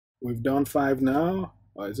We've done 5 now,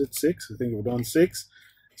 or is it 6? I think we've done 6.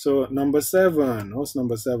 So number 7, what's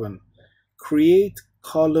number 7? Create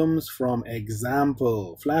columns from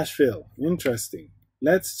example. Flash fill, interesting.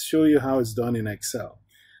 Let's show you how it's done in Excel.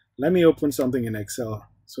 Let me open something in Excel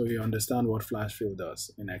so you understand what flash fill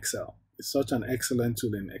does in Excel. It's such an excellent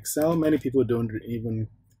tool in Excel. Many people don't even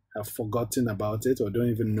have forgotten about it or don't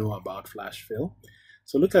even know about flash fill.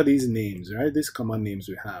 So look at these names, right? These common names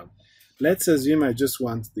we have. Let's assume I just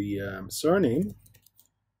want the surname,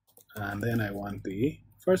 and then I want the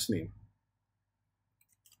first name.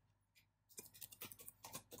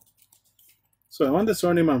 So I want the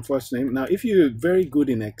surname and first name. Now, if you're very good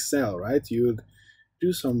in Excel, right, you'd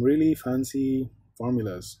do some really fancy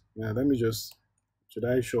formulas. Yeah, let me just, should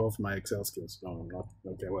I show off my Excel skills? No, I'm not.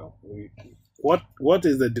 Okay, well, what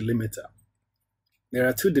is the delimiter? There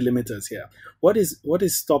are 2 delimiters here. What is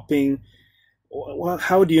stopping? Well,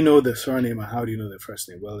 how do you know the surname and how do you know the first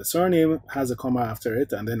name? Well, the surname has a comma after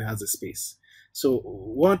it and then it has a space. So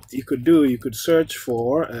what you could do, you could search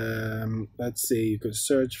for, let's say you could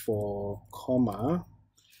search for comma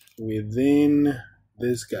within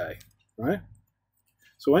this guy, right?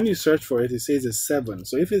 So when you search for it, it says it's 7.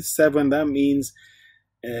 So if it's 7, that means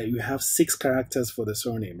you have 6 characters for the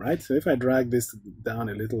surname, right? So if I drag this down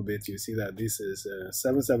a little bit, you see that this is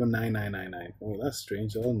 779999. Oh, that's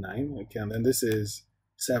strange. All 9. Okay, and then this is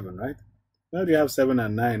 7, right? Now do you have 7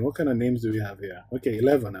 and 9? What kind of names do we have here? Okay,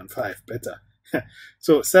 11 and 5. Better.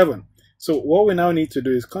 So 7. So what we now need to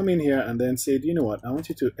do is come in here and then say, you know what? I want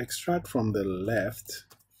you to extract from the left.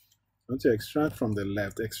 I want to extract from the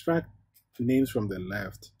left. Extract names from the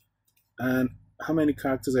left. And how many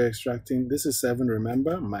characters are you extracting? This is 7,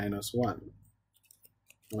 remember, minus 1.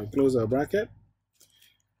 We close our bracket.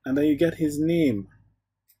 And then you get his name.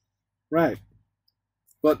 Right.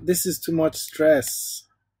 But this is too much stress.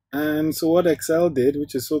 And so what Excel did,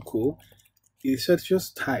 which is so cool, he said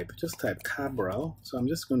just type Cabral. So I'm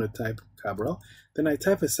just going to type Cabral. Then I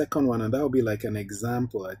type a second one, and that will be like an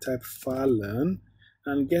example. I type Fallon,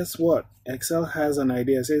 and guess what? Excel has an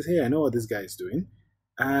idea. It says, hey, I know what this guy is doing,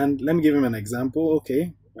 and let me give him an example.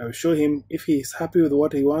 Okay, I will show him. If he's happy with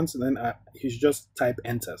what he wants, then he should just type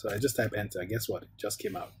enter. So I just type enter. Guess what? It just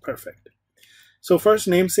came out. Perfect. So first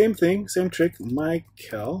name, same thing, same trick.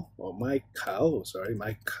 Michael, or Michael, sorry,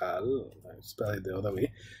 Michael. I spell it the other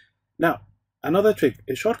way. Now, another trick,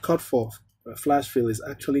 a shortcut for flash fill is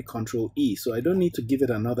actually Control E. So I don't need to give it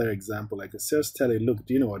another example. I could just tell it, look,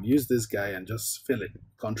 do you know what? Use this guy and just fill it.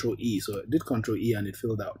 Control E. So I did Control E and it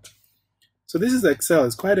filled out. So this is Excel.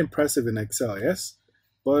 It's quite impressive in Excel, yes?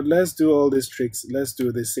 But let's do all these tricks. Let's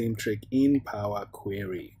do the same trick in Power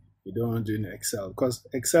Query. You don't want to do in Excel because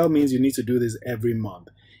Excel means you need to do this every month.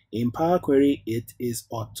 In Power Query, it is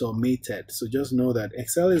automated. So just know that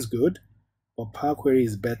Excel is good, but Power Query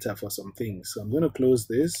is better for some things. So I'm going to close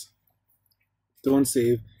this. Don't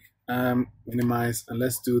save, minimize, and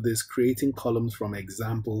let's do this creating columns from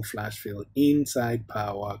example flash fill inside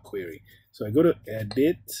Power Query. So I go to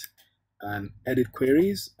edit and edit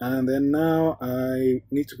queries, and then now I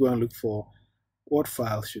need to go and look for what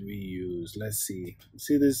file should we use. Let's see.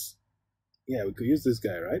 See this? Yeah, we could use this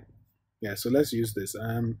guy, right? Yeah, so let's use this.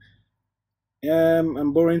 I'm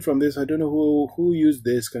borrowing from this. I don't know who used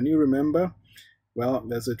this. Can you remember? Well,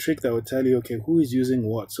 there's a trick that will tell you, okay, who is using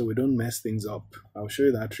what, so we don't mess things up. I'll show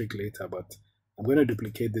you that trick later, but I'm going to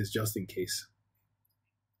duplicate this just in case.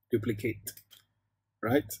 Duplicate,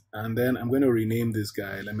 right? And then I'm going to rename this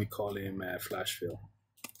guy. Let me call him Flash Fill.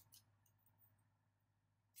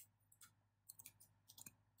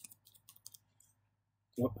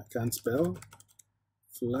 Oh, I can't spell.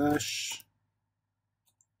 Flash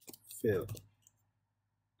Fill.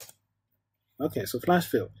 Okay, so Flash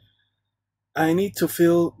Fill. I need to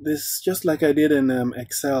fill this just like I did in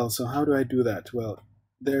Excel. So how do I do that? Well,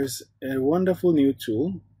 there's a wonderful new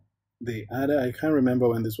tool they added. I can't remember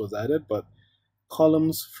when this was added, but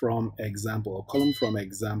columns from example, or column from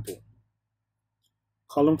example.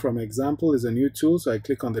 Column from example is a new tool. So I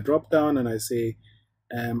click on the drop down and I say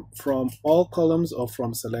from all columns or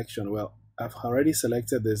from selection. Well, I've already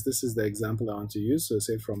selected this. This is the example I want to use. So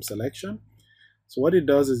say from selection. So what it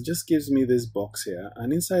does is just gives me this box here,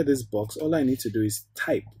 and inside this box all I need to do is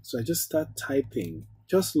type. So I just start typing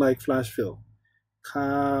just like flash fill.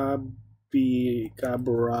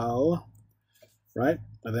 Cabral, right?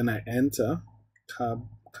 And then I enter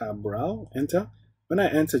Cabral, enter. When I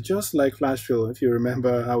enter, just like flash fill, if you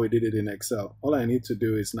remember how we did it in Excel, all I need to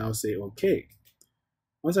do is now say okay.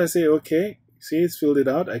 Once I say okay, see it's filled it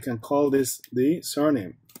out, I can call this the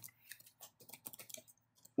surname,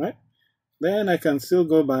 right? Then I can still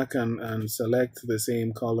go back and select the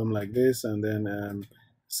same column like this, and then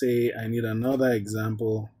say I need another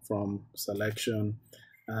example from selection,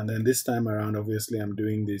 and then this time around, obviously, I'm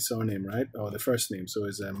doing the surname, right, or the first name. So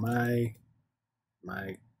it's a Michael,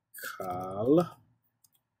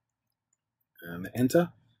 and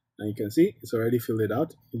enter. And you can see it's already filled it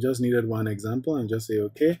out. You just needed one example and just say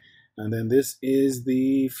okay. And then this is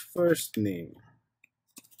the first name.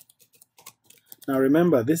 Now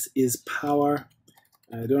remember, this is Power.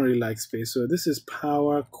 I don't really like space, so this is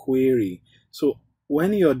Power Query. So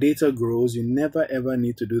when your data grows, you never ever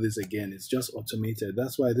need to do this again. It's just automated.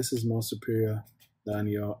 That's why this is more superior than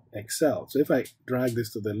your Excel. So if I drag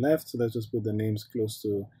this to the left, so let's just put the names close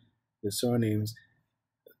to the surnames.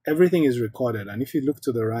 Everything is recorded, and if you look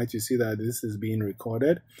to the right, you see that this is being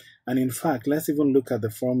recorded. And in fact, let's even look at the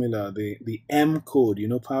formula, the M code. You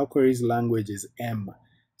know, Power Query's language is M.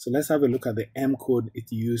 So let's have a look at the M code it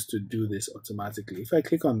used to do this automatically. If I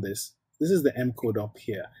click on this, this is the M code up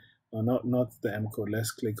here. Or not the M code.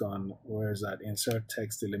 Let's click on, where is that? Insert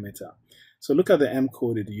text delimiter. So look at the M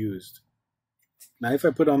code it used. Now, if I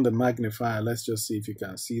put on the magnifier, let's just see if you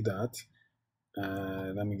can see that.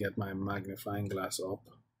 Let me get my magnifying glass up.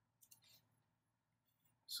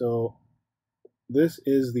 So this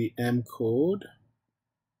is the M code.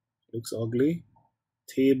 Looks ugly.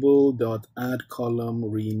 Table.add column,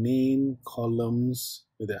 rename columns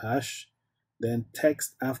with a hash. Then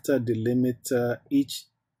text after delimiter, each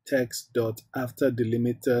text dot after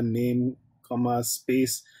delimiter, name, comma,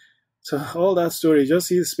 space. So all that story, just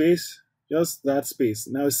see the space, just that space.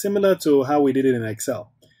 Now it's similar to how we did it in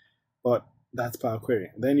Excel, but that's Power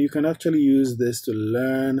Query. Then you can actually use this to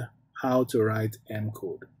learn how to write M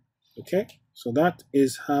code. Okay, so that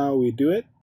is how we do it.